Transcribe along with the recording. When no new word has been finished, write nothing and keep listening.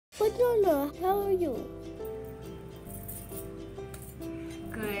Banana, how are you?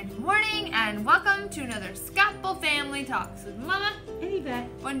 Good morning and welcome to another Skappo Family Talks with Mamma Yvette.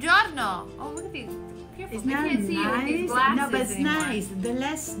 Buongiorno. Oh, look at these. Careful, It's they not can't see you with these nice. glasses No, but it's anymore. nice. The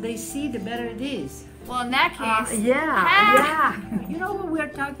less they see, the better it is. Well, in that case, Yeah. You know what we're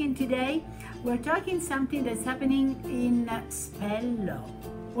talking today? We're talking something that's happening in Spello.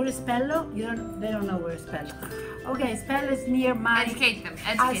 Where is Spello? They don't know where Spello. Okay, Spello is near my Educate them.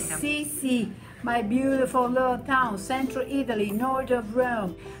 Educate them. Assisi, my beautiful little town, central Italy, north of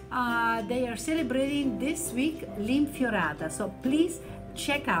Rome. They are celebrating this week l'Infiorata, so please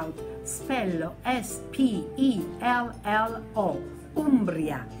check out Spello, S-P-E-L-L-O,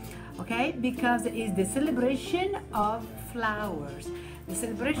 Umbria, okay? Because it is the celebration of flowers. The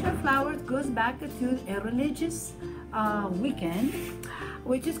celebration of flowers goes back to a religious weekend,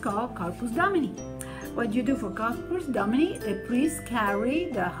 which is called Corpus Domini. What you do for Corpus Domini, the priests carry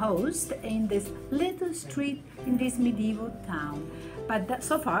the host in this little street in this medieval town. But that,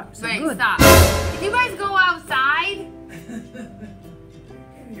 so far, so Wait, good. stop. Can you guys go outside?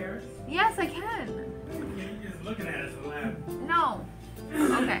 Yes, I can. You're just looking at us and laughing. No.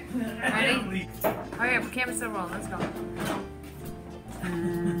 Okay. Ready? Hurry up, camera's still rolling. Let's go.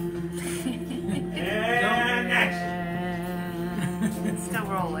 And action. It's still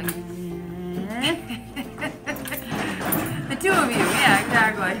rolling. The two of you, yeah,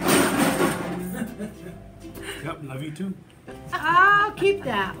 exactly. Yep, love you too. Oh, keep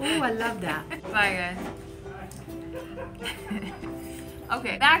that. Oh, I love that. Bye, guys.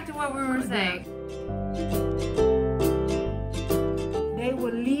 Okay, back to what we were saying. They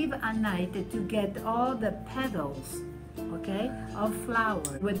will leave at night to get all the petals, okay, of flower.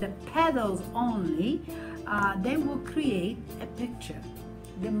 With the petals only, they will create a picture.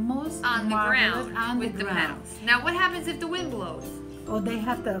 The most On the marvelous ground on with the the ground. petals. Now, what happens if the wind blows? Or they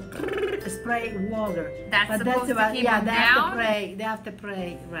have to spray water. That's But supposed to keep yeah, them they down? have to pray. They have to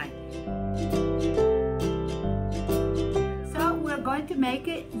pray, right. So we're going to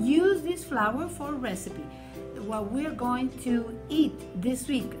use this flour for a recipe. What we're going to eat this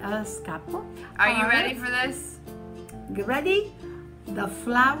week as Skappo. Are you ready for this? Get ready? The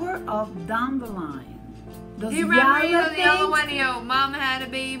flour of dandelion. Those Do you remember yellow the yellow things? one? Mom had a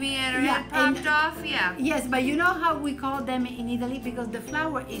baby and her Yeah, head popped off? Yeah. Yes, but you know how we call them in Italy? Because the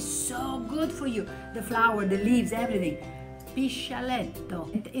flour is so good for you. The flour, the leaves, everything. Piscialetto.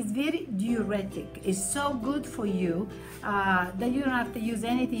 It's very diuretic. It's so good for you that you don't have to use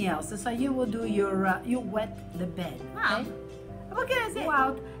anything else. So you will do your, you wet the bed. Wow. Okay? What can I say? Go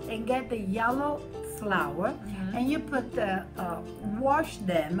out and get the yellow flour and you put wash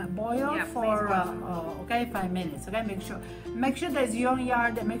them, boil Yeah, for okay 5 minutes. Okay, make sure there's your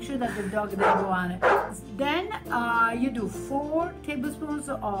yard. Make sure that the dog doesn't go on it. Then you do 4 tablespoons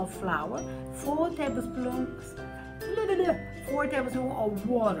of flour, 4 tablespoons of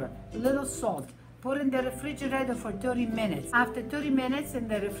water, a little salt. Put in the refrigerator for 30 minutes. After 30 minutes in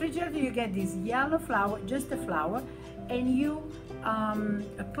the refrigerator, you get this yellow flour, just the flour, and you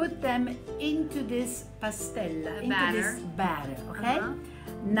put them into this pastella, this batter, okay?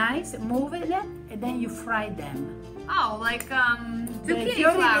 Nice, move it, and then you fry them. Oh, like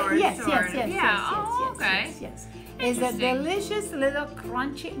zucchini flowers, yes, sort yes, of. yes, Yeah. yes, Oh, yes, okay. yes, yes. It's a delicious little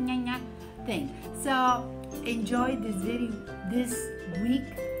crunchy thing. So enjoy this week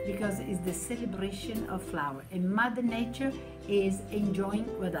because it's the celebration of flower, and Mother Nature is enjoying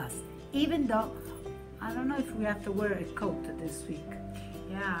with us. Even though I don't know if we have to wear a coat this week.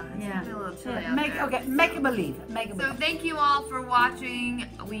 Yeah, it's Yeah. gonna be a little chilly out Make there. okay, make it believe. Make it So believe. thank you all for watching.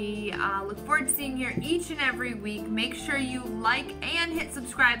 We look forward to seeing you here each and every week. Make sure you like and hit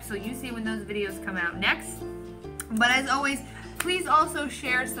subscribe so you see when those videos come out next. But as always, please also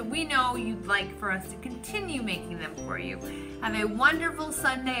share so we know you'd like for us to continue making them for you. Have a wonderful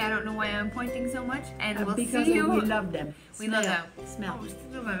Sunday. I don't know why I'm pointing so much. And we'll Because see you. we love them. We love them. Smell. Oh, it's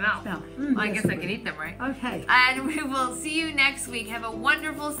in my mouth. Smell. Well, I Yes, guess I we can do. eat them, right? Okay. And we will see you next week. Have a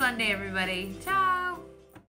wonderful Sunday, everybody. Ciao.